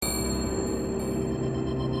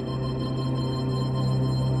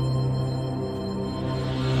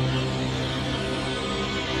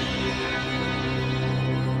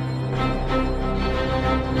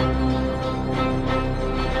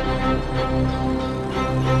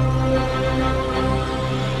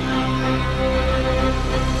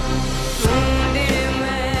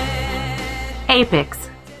Apex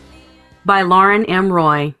by Lauren M.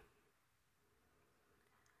 Roy.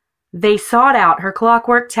 They sought out her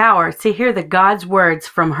clockwork tower to hear the god's words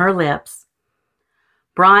from her lips.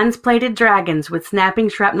 Bronze-plated dragons with snapping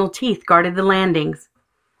shrapnel teeth guarded the landings.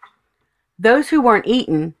 Those who weren't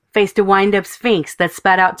eaten faced a wind-up sphinx that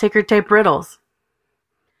spat out ticker-tape riddles.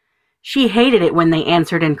 She hated it when they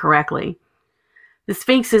answered incorrectly. The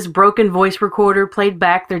sphinx's broken voice recorder played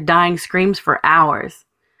back their dying screams for hours,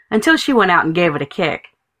 until she went out and gave it a kick.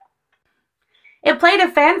 It played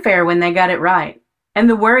a fanfare when they got it right, and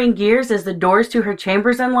the whirring gears as the doors to her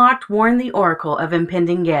chambers unlocked warned the oracle of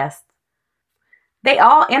impending guests. They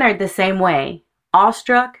all entered the same way,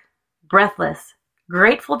 awestruck, breathless,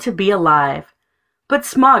 grateful to be alive, but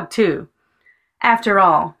smug too. After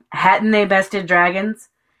all, hadn't they bested dragons?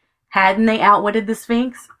 Hadn't they outwitted the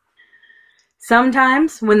Sphinx?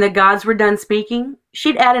 Sometimes, when the gods were done speaking,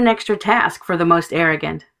 she'd add an extra task for the most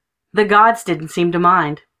arrogant. The gods didn't seem to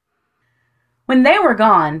mind. When they were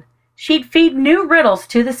gone, she'd feed new riddles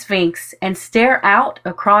to the Sphinx and stare out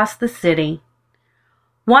across the city,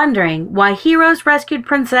 wondering why heroes rescued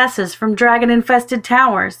princesses from dragon-infested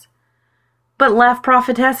towers, but left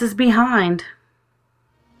prophetesses behind.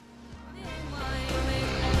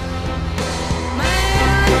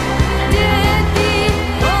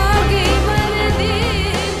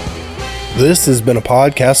 This has been a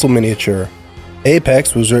PodCastle miniature.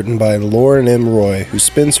 Apex was written by Lauren M. Roy, who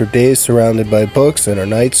spends her days surrounded by books and her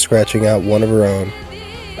nights scratching out one of her own.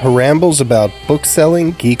 Her rambles about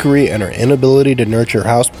bookselling, geekery, and her inability to nurture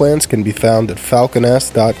houseplants can be found at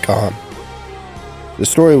falconess.com. The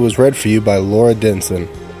story was read for you by Laura Denson.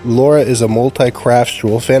 Laura is a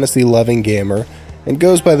multi-craftual, fantasy-loving gamer and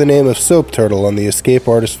goes by the name of Soap Turtle on the Escape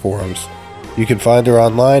Artist forums. You can find her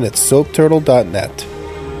online at soapturtle.net.